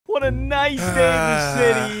What a nice day in the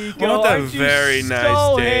city, Eco. What a Aren't you very nice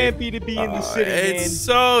so day. happy to be in the city, It's man?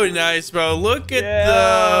 so nice, bro. Look at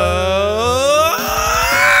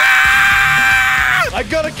I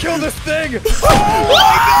gotta kill this thing! Oh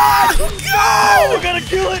my God! Go! I gotta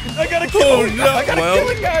kill it! I gotta kill it! No. I gotta kill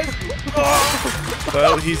it, guys!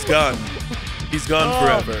 Well, he's gone. He's gone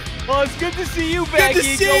forever. Well, it's good to see you back, Good to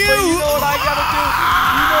Eco, see but you. you know what I gotta do?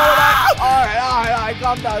 You know what I... All right,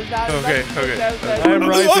 calm down. I am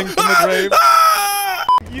rising from the grave.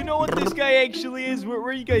 You know what this guy actually is? Where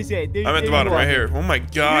are you guys at? I'm at the bottom right here. Oh my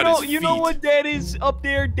God! You know what that is up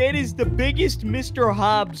there? That is the biggest Mr.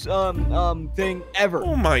 Hobbs thing ever.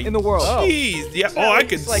 Oh my! In the world. Jeez. Yeah. So Oh, I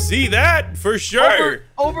it's can like see that for sure.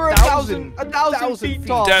 Over a 1,000 thousand feet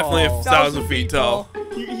tall. Definitely 1,000 feet tall.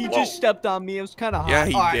 He just stepped on me. It was kind of hot. Yeah,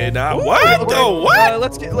 he All right. did. What? Oh, what?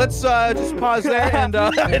 Let's just pause there and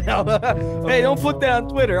Hey, don't put that on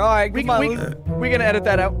Twitter. All right, we come on. can edit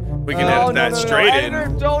that out. We can edit that straight in.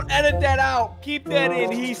 Editor, don't edit that out. Keep that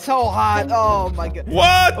in. He's so hot. Oh my God.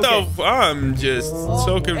 What the? I'm just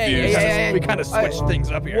so confused. Hey. We kind of switched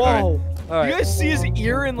things up here. Whoa. All right. You guys see his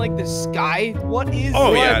ear in like the sky? What is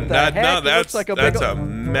Oh that? yeah, What the heck? It that's looks like a that's big- a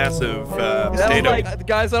massive That was potato. like-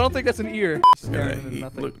 Guys, I don't think that's an ear.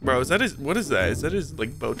 Look, bro, is that his? What is that? Is that his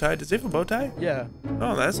like bow tie? Does he have a bow tie? Yeah.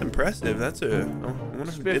 Oh, that's impressive. That's a. Oh, I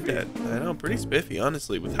wonder who did that. I know, pretty spiffy,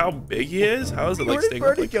 honestly. With how big he is, how is it like Where did staying up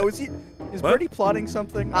Birdie like go? that? Is What? Birdie plotting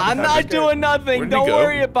something? I'm not doing nothing. Where'd he Don't go?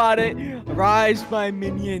 worry about it. Rise, my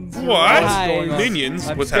minions. What? Rise. Minions?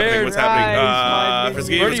 I'm What's scared. happening? What's happening? Rise, my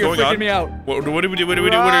Frisky, Birdie, what's you're going freaking on? me out. What do we do?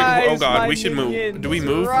 Oh Rise, God, my we should move. minions. Do we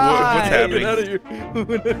move? What's Rise. happening? Get out of here.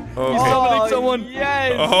 Oh, He's summoning someone.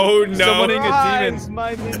 Yes. Oh no. Summoning a demon. Rise,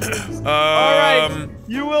 my minions. All right.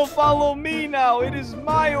 You will follow me now. It is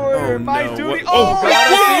my order, Oh, my no. duty. What? Oh,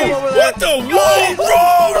 God, what the?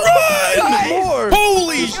 Whoa, run! More.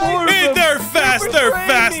 Holy shit! They're fast! They're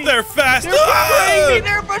fast! They're fast!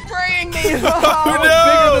 They're betraying me. Oh, Bigger than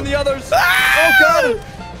no! the others. Oh God!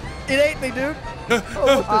 It ate me, dude.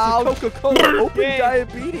 Oh, there's a Coca-Cola. Open Yeah.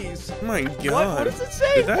 diabetes. Oh my What God! does it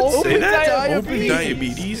say? Did that Open say that? diabetes. Open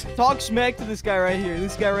diabetes? Talk smack to this guy right here.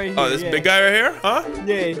 This guy right here. Oh, this yeah. big guy right here? Huh?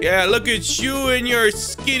 Yeah. Yeah, look at you and your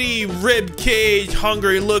skinny rib cage,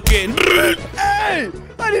 hungry looking. Hey!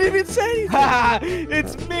 I didn't even say anything.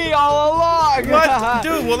 It's me all along. What?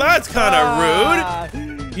 Dude, well, that's kind of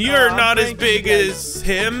rude. You're I'm not as pranking big you guys. as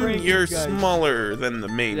him. Pranking You're you guys. smaller than the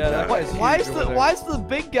main Yeah, that guy. guy's Why huge is over there. why is the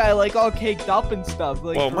big guy like all caked up and stuff?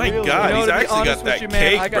 Like, Well, for my real, God, like- he's to be actually got honest with that you, man,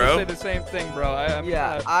 cake, I gotta bro. say the same thing, bro.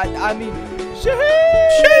 Yeah, I'm I mean,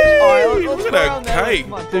 Sheesh. Alright, let's Look go at around that that way. cake.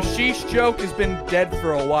 Come on. The sheesh joke has been dead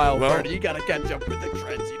for a while, Well- Birdie. You gotta catch up with the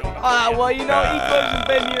trends. You don't know. Well, you know, Eco hasn't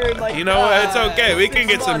been here in like. You know what? It's okay. We 6 can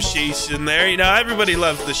get some months. sheesh in there. You know, everybody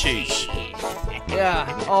loves the sheesh.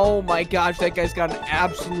 Yeah. Oh my gosh, that guy's got an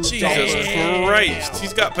absolute. Jesus dog. Christ.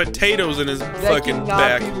 He's got potatoes in his That fucking cannot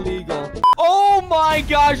back. be legal. Oh my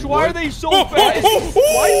gosh, why are they so fast?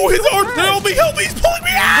 His arms, help me, he's pulling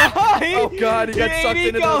me out. Oh God, he got sucked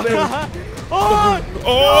into the abyss.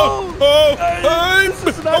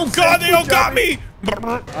 Oh God, they all got me.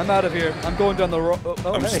 I'm out of here. I'm going down the road. Oh,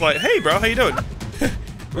 I'm hey. just like, hey, bro, how you doing?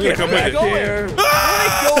 We're gonna come with Back it. here.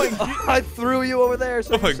 Ah! I threw you over there.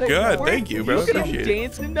 So Oh my you're safe God, now. thank you, bro. Look at him Appreciate it.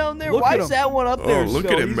 dancing down there. Look Why at is him. that one up there? Oh, look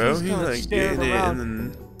at him, bro. He's He's kinda like staring getting it, around.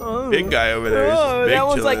 and then big guy over there is Oh, big that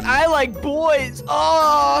one's like, chillin'. I like boys.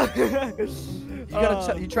 Oh.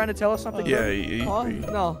 You trying to tell us something? Yeah, Huh?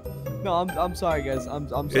 No, I'm sorry, guys. I'm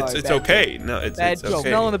sorry. it's Bad okay. No, it's Bad it's joke. okay.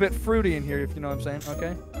 Smelling a bit fruity in here, if you know what I'm saying.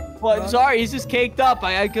 Okay. Well, sorry, he's just caked up.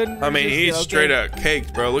 I couldn't. I mean, resist he's it, okay? straight up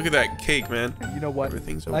caked, bro. Look at that cake, man. You know what?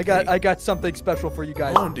 Everything's okay. I got something special for you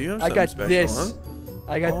guys. Oh, do you have I got something special, this. huh?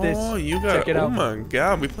 I got this. Oh, you got. Check it Oh out. my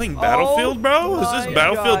God, we playing Battlefield, bro? Is my this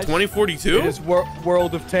Battlefield gosh. 2042? It is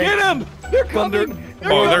World of Tanks. Get him! They're Thunder. coming.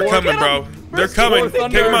 Oh, they're coming, Get bro. him. They're Frisky, coming. more Take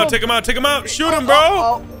thunder. them out. Take them out. Take them out. Shoot them,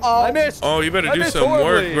 bro. I missed. Oh, you better I do missed some work,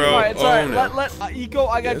 horribly. bro. All right, it's all right. Oh, no. Let Eco,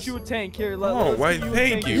 I got Yes. you a tank here. Oh, let's why? give you a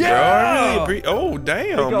Thank tank. you, bro. I Yeah. really appreciate. Oh, There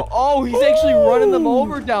you damn. go. Oh, he's actually running them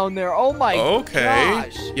over down there. Oh my Okay.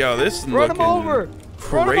 gosh. Yo, this is Run looking him over.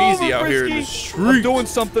 crazy out here in the Frisky. street. I'm doing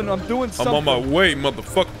something. I'm doing I'm something. on my way,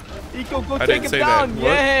 motherfucker. Eco, go I take didn't him say down. that.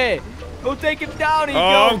 What? Yeah. Go take him down, Eco.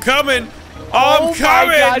 Oh, I'm coming. Oh I'm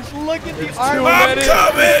coming. my gosh, look at the army. I'm The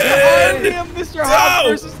coming. army of Mr.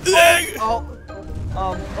 Hobbs versus... Thing.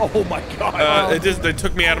 Oh my God. They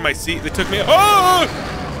took me out of my seat. They took me. Oh!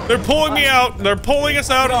 They're pulling me out. They're pulling us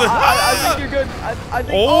out of the. I think you're good. I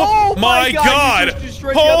think. Oh my God! You just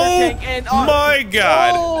destroyed the other tank and, my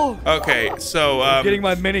God! Oh. Okay, so I'm getting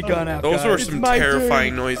my minigun out. those were guys. some my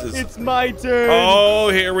terrifying turn. noises. It's my turn. Oh,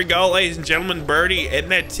 here we go, ladies and gentlemen. Birdie in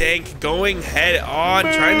that tank, going head on,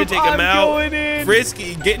 trying to take him out. Going in.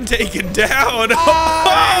 Frisky getting taken down.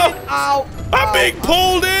 Ow. I'm being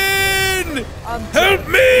pulled in. Help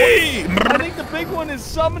me! I think the big one is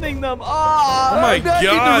summoning them. Oh my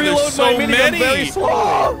God, there's so many.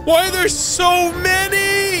 Slowly. Why are there so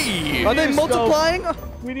many? Are they Need a multiplying?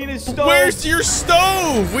 We need a stove. Where's your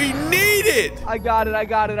stove? We need it. I got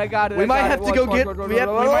it. We might have to go get. We might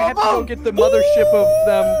have to go get the Boom. mothership of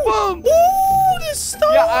them. Boom. Ooh, the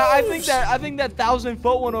stove. Yeah, I think that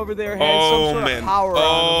 1,000-foot one over there has some sort of power on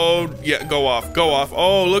Oh, yeah, go off.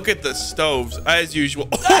 Oh, look at the stoves, as usual.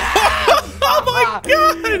 Oh, my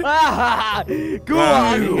God. Go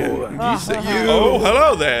on. Oh,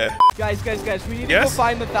 hello there. Guys, we need to go Yes?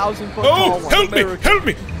 find the 1,000-foot Oh, tall one. help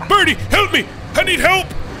me. Birdie, help me. I need help.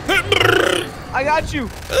 I got you.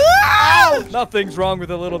 Ow! Nothing's wrong with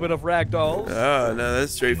a little bit of ragdoll. Oh, no,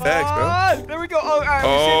 that's straight facts, bro. There we go. Oh, all right.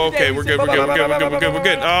 Oh, okay, we're good.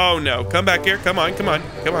 Oh, no. Come back here. Come on.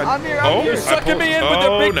 I'm here. You're sucking me in with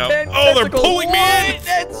their big ten Oh, they're tentacles. pulling me in. What?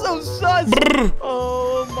 That's so sus.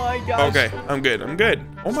 Oh, my gosh. Okay, I'm good.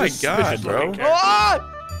 Oh, my God, bro. Ah!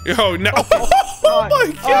 Oh, no. Oh,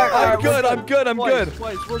 my God. I'm good.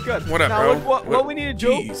 Twice. We're good. What up, now, bro? What we need to do?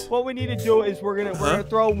 Jeez. What we need to do is we're gonna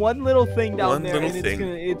throw one little thing down One there, little and thing.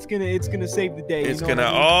 it's gonna save the day. It's you know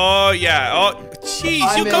gonna. what I mean? Oh, yeah. Oh, jeez.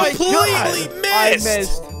 I You missed. completely I missed.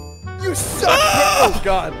 missed. You suck. Ah! Oh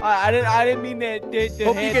God. I didn't mean that. Hope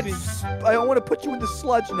you get. I don't want to put you in the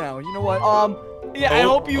sludge now. You know what? Yeah, I Oh,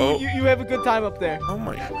 hope you have a good time up there. Oh,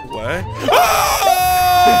 my. What?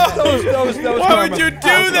 Ah! That was Why karma. would you do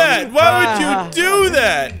that? Why would you do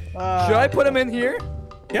that? Should I put him in here?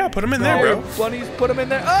 Yeah, put him in there, bro. Bunnies, put him in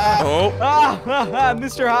there. Ah! Oh.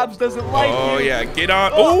 Mr. Hobbs doesn't like you. Oh, yeah. Get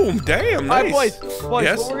on. Oh, damn. All Nice. right, boys,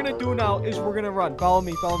 Yes? what we're gonna do now is we're gonna run. Follow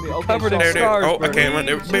me. Okay, Covered in so There. stars, Oh, I Birdie. can't run.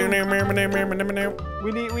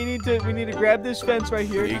 we need to grab this fence right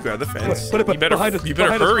here. You grab the fence. Put it You better behind us, You better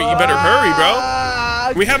behind us. hurry. You better hurry,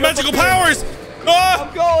 bro. We have magical powers. Ah!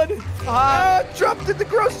 I'm going. Dropped in the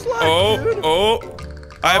gross sludge, dude.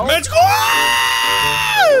 I have magical.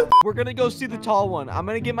 We're gonna go see the tall one. I'm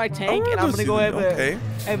gonna get my tank Oh, and I'm gonna go have okay.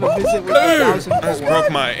 a visit with the I 1,000. just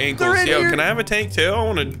broke my ankles. They're in Yo, here. can I have a tank too? I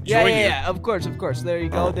want to join you. Yeah. Of course. There you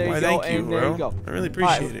go. Oh, There you why, go. thank you, And there bro. you go. I really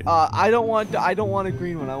appreciate it. I don't want a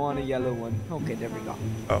green one. I want a yellow one. Okay, there we go.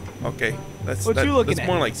 Oh, okay. That's What you looking that's at?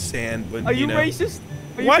 more like sand, but Are you know. racist?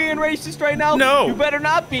 Are you What? being racist right now? No. You better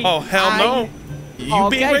not be. Oh, hell no. You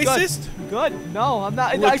being Okay, racist? Good. No, I'm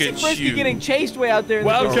not. Look I see at Frisky you. getting chased way out there. In the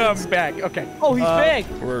Welcome distance. back. Okay. Oh, he's back.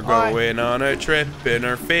 We're All right. going on a trip in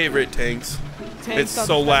our favorite tanks. Tanks It's on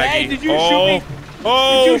so the- laggy. Hey, did you oh, shoot me?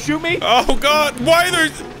 Oh. Did you shoot me? Oh, God. Why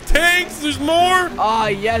there's tanks? There's more? Ah,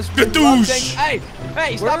 yes. we love Gadoosh. tanks.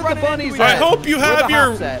 Hey, Where stop are the running bunnies into I each at? other. hope you Where have the your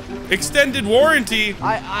hops at? extended warranty.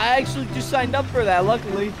 I actually just signed up for that,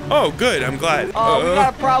 luckily. Oh, good. I'm glad. We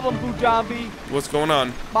got a problem, Bujambi. What's going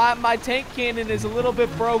on? My tank cannon is a little bit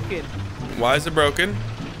broken. Why is it broken?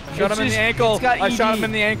 Shot him in the ankle. It's got I shot ED. him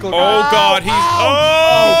in the ankle. Oh, God. He's.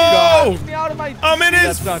 Oh, Get me out of my. I'm in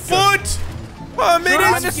his That's not good. foot. I'm in Shoot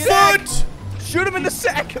him his in the foot. Shoot him in the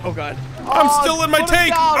sack. Oh God. I'm still in my put him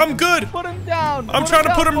tank. down. I'm good. Put him down. I'm trying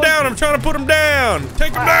to put him boys. down. I'm trying to put him down.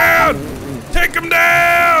 Take him down. Take him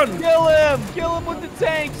down. Kill him. Kill him with the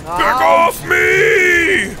tanks. Back off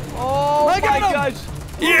me. Oh I my got him. gosh.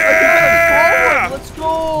 Yeah. Let's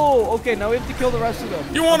go. Okay, now we have to kill the rest of them.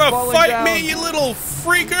 You want I'm to falling fight down. me, you little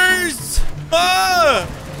freakers? Ah.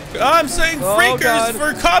 I'm saying Oh, freakers God.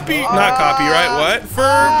 for not copyright, what? For For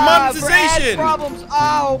ad monetization. problems.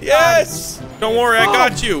 Ow. Yes. Don't worry, I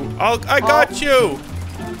got you. I got you.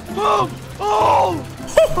 Oh.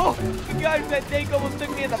 You guys, that tank almost took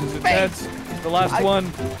me in the face. That's the last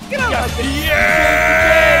one. Get out of my face.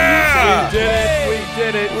 Yeah. We did it. We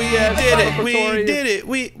did it. We Yes, did it. celebratory. We did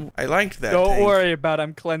it. I liked that. Don't tank. worry about it.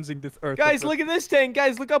 I'm cleansing this earth. Guys, look at this tank.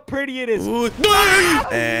 Guys, look how pretty it is. Ooh.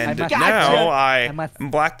 And I must- now I I'm must-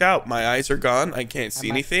 blacked out. My eyes are gone. I can't see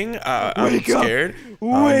anything. I'm Wake up. scared.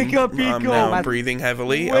 Wake up, I'm Pico. now breathing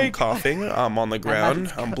heavily. I'm Wake- coughing. I'm on the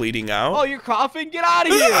ground. I'm bleeding Oh, out. you're coughing? Get out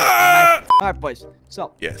of here. Ah! All right, boys.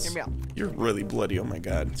 So, Yes. hear me out. You're really bloody. Oh my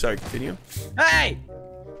God. Sorry. Continue. Hey!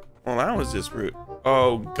 Well, that was just rude.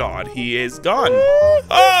 Oh God, he is gone.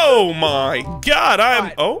 Oh my God.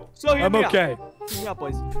 Alright. Oh. So hear I'm me okay. out. Hear me out,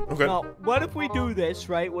 boys. Okay. Now, what if we do this,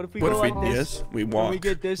 right? What if we What go if like this? Yes, we walk. And we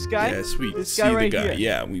get this guy. Yes, we this see guy the right guy. here.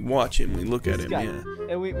 Yeah, we watch him. We look at This him. guy. Yeah.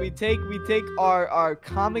 And we take our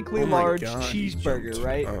comically Oh my large God, he cheeseburger, jumped.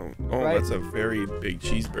 right? Oh, Right? that's a very big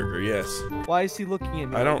cheeseburger. Yes. Why is he looking at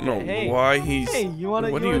me? I don't know like that? Hey, why he's. Hey, you want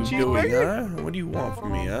a What you are want you a doing, cheeseburger? huh? What do you want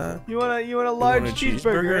from me, huh? You want a You large want a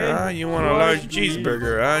cheeseburger? Eh? huh? You want a large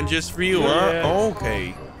cheeseburger, huh? Just for you, Yeah. huh?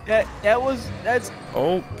 Okay. That's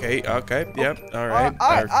Okay. Yep. All right. all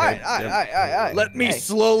right, Perfect. all Yep. right. Let me Hey.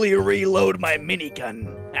 slowly reload my minigun.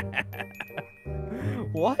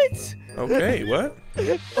 What? Okay. What?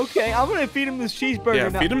 Okay, I'm gonna feed him this cheeseburger Yeah.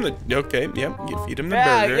 now. Feed him the. Okay. Yep. You feed him the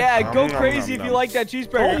Yeah, burger. yeah, go Nom, crazy nom, if nom, you nom. like that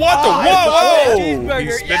cheeseburger. Oh, what the- I whoa, love that whoa! cheeseburger.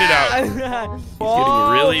 He spit it out.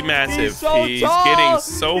 He's really massive. He's, so He's tall. getting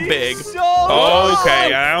so He's big. So tall.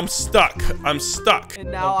 Okay. I'm stuck. I'm stuck. And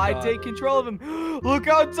now Oh, I God. take control of him. Look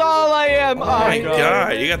how tall I am. Oh my I'm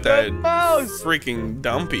God. You got that the mouse. freaking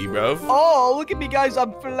dumpy, bro. Oh, look at me, guys.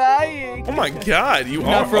 I'm flying. Oh my God. You are.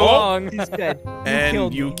 Not for oh. long. He's dead.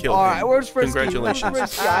 And you killed All him. right, where's Frisky? Congratulations.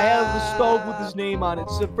 Where's Frisky? I have the stove with his name on it.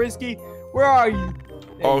 So Frisky, where are you?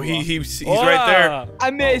 There Oh, you are. he's right there.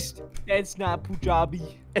 I missed. That's not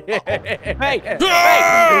Punjabi. Hey.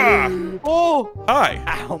 Ah! Oh, Hi.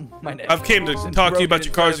 Ow, my neck. I've came to talk to you about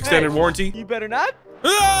your car's extended warranty. you better not.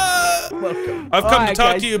 Ah! Welcome. I've come to Alright,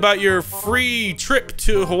 talk guys. to you about your free trip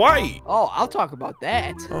to Hawaii. Oh, I'll talk about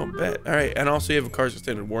that. Oh, bet. All right, and also you have a car's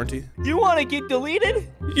extended warranty. You want to get deleted?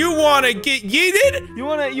 You want to get yeeted? You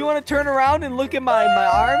want to turn around and look at my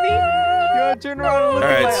army? You want to turn around and look All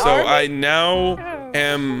at my right, so army? I now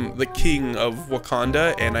am the king of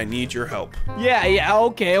Wakanda, and I need your help. Yeah,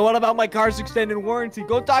 okay. What about my car's extended warranty?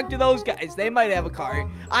 Go talk to those guys. They might have a car.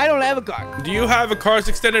 I don't have a car. Do you have a car's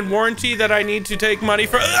extended warranty that I need to take money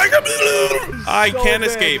for? I So can't bad.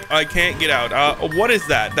 escape. I can't get out. What is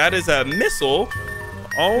that? That is a missile.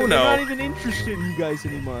 Oh They're not no. even interested in you guys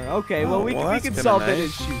anymore. Okay, well, Oh, we well, can that's kinda solve that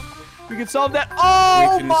nice. issue. We can solve that. Oh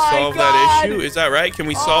We can my solve God! that issue. Is that right? Can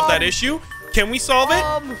we solve that issue? Can we solve it?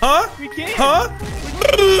 Huh? We can. Huh?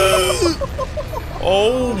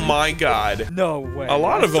 Oh my God. No way. A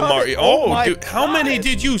lot of them are. Oh Oh, my dude. How many God.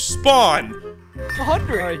 did you spawn?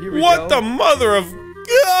 100. All right, here we What go. the mother of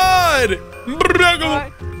God?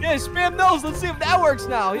 Yeah, spam those. Let's see if that works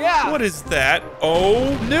now. Yeah. What is that? Oh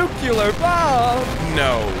Nuclear bomb.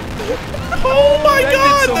 no. Oh my That did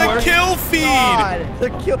God, some the work. kill feed. God. The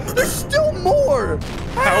kill. There's still more.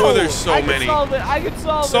 How are there so I can many? solve it. I can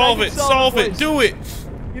solve it. Solve I it, can solve it, boys. do it.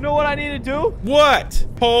 You know what I need to do? What?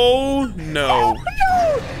 Oh no.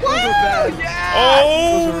 Wow, yeah.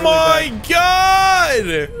 Oh my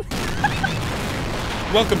God.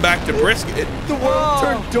 Welcome back to Brisket. The world Oh.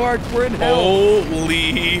 turned dark. We're in hell.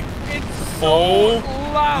 Holy. It's so Oh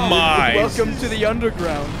loud. my. Welcome to the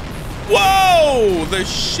underground. Whoa! The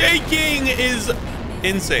shaking is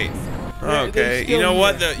insane. They're Okay, still you know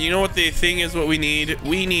what here. the the thing is what we need?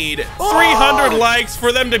 We need 300 likes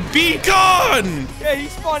for them to be gone. Yeah, he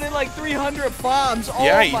spawned in like 300 bombs. Oh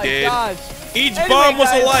Yeah, he my did. gosh. Each Anyway, bomb was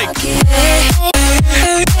a guys. like. Feel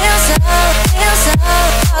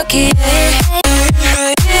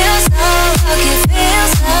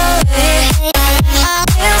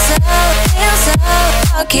so